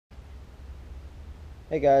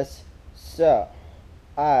Hey guys, so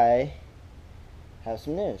I have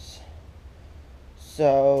some news.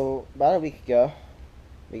 So about a week ago,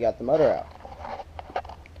 we got the motor out.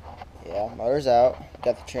 Yeah, motor's out.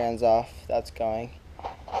 Got the trans off. That's going.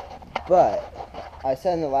 But I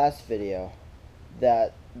said in the last video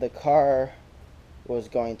that the car was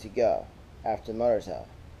going to go after the motor's out.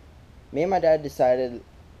 Me and my dad decided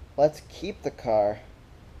let's keep the car,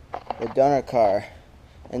 the donor car,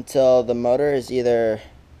 until the motor is either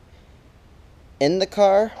in the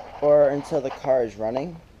car or until the car is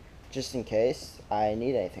running, just in case I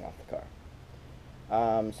need anything off the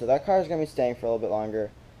car. So that car is going to be staying for a little bit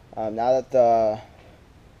longer. Now that the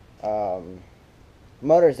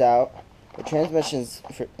motor's out, the transmission's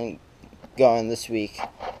going this week.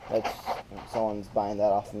 Someone's buying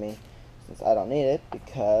that off of me since I don't need it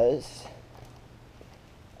because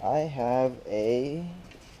I have a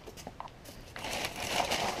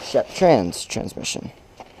Shep transmission.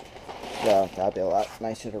 So that'd be a lot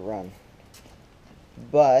nicer to run.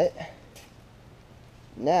 But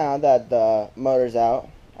now that the motor's out,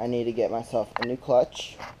 I need to get myself a new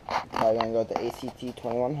clutch. Probably gonna go with the ACT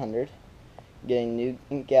 2100. Getting new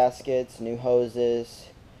gaskets, new hoses,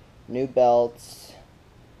 new belts.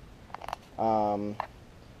 I'm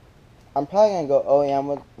probably gonna go OEM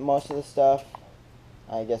with most of the stuff.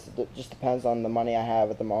 I guess it just depends on the money I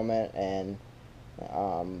have at the moment and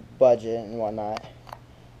budget and whatnot.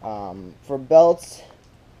 For belts,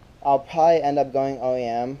 I'll probably end up going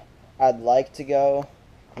OEM. I'd like to go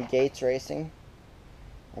Gates Racing.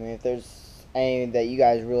 I mean, if there's any that you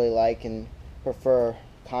guys really like and prefer,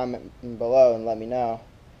 comment below and let me know.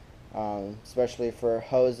 Especially for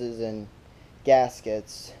hoses and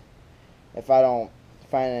gaskets. If I don't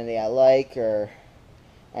find any I like or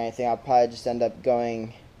anything, I'll probably just end up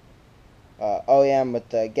going OEM with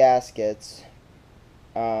the gaskets.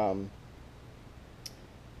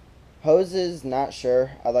 Hoses, not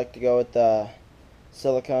sure. I'd like to go with the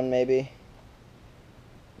silicone maybe.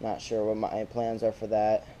 Not sure what my plans are for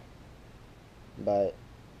that. But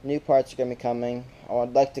new parts are going to be coming. I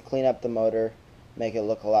would like to clean up the motor, make it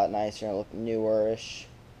look a lot nicer and look newer-ish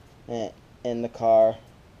in the car.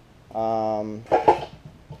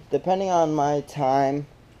 Depending on my time,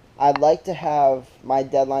 I'd like to have my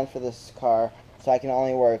deadline for this car so I can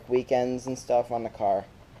only work weekends and stuff on the car.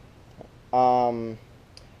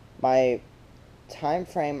 My time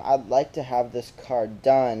frame, I'd like to have this car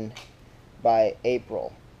done by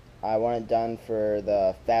April. I want it done for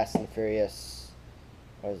the Fast and Furious,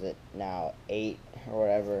 what is it now, 8 or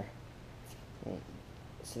whatever.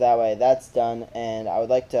 So that way that's done, and I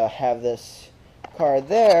would like to have this car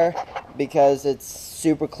there because it's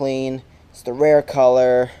super clean. It's the rare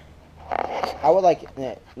color. I would like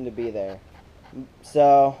it to be there.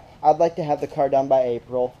 So I'd like to have the car done by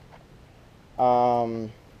April.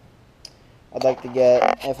 I'd like to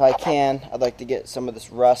get, if I can, I'd like to get some of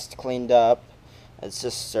this rust cleaned up. It's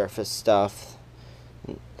just surface stuff.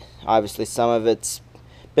 Obviously some of it's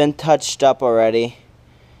been touched up already,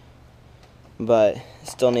 but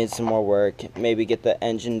still needs some more work. Maybe get the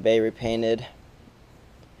engine bay repainted.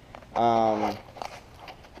 Not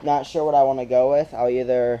sure what I want to go with. I'll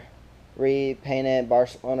either repaint it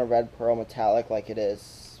Barcelona Red Pearl Metallic like it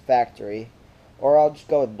is factory, or I'll just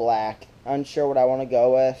go with black. Unsure what I want to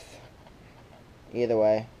go with. Either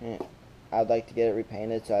way, I'd like to get it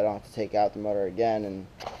repainted so I don't have to take out the motor again and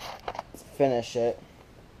finish it.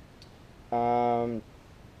 Let's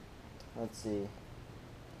see.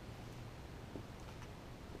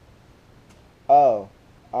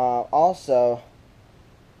 Also,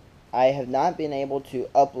 I have not been able to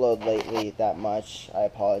upload lately that much. I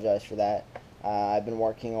apologize for that. I've been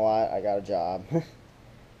working a lot. I got a job.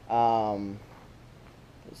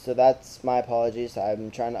 So that's my apologies. I've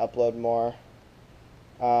been trying to upload more.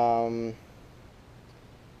 I'd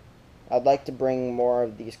like to bring more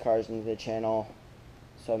of these cars into the channel,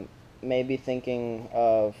 so maybe thinking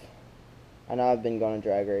of, I know I've been going to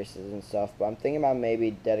drag races and stuff, but I'm thinking about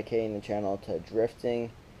maybe dedicating the channel to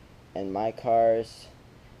drifting and my cars,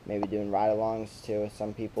 maybe doing ride-alongs too with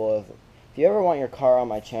some people. If you ever want your car on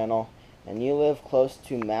my channel and you live close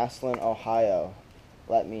to Massillon, Ohio,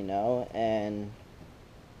 let me know and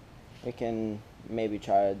we can maybe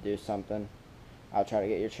try to do something. I'll try to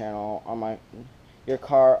get your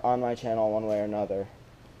car on my channel one way or another.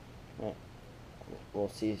 We'll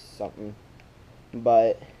see something.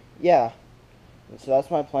 But yeah, so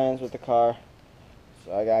that's my plans with the car.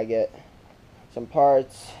 So I gotta get some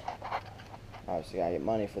parts. Obviously gotta get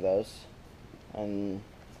money for those. And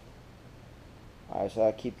so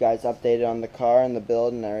I'll keep you guys updated on the car and the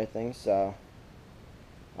build and everything. So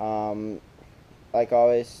like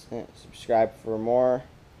always, subscribe for more.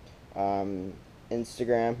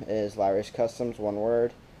 Instagram is Larry's Customs, one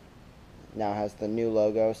word. Now has the new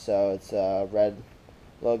logo, so it's a red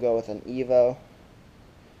logo with an Evo.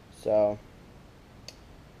 So, if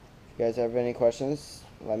you guys have any questions,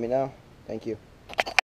 let me know. Thank you.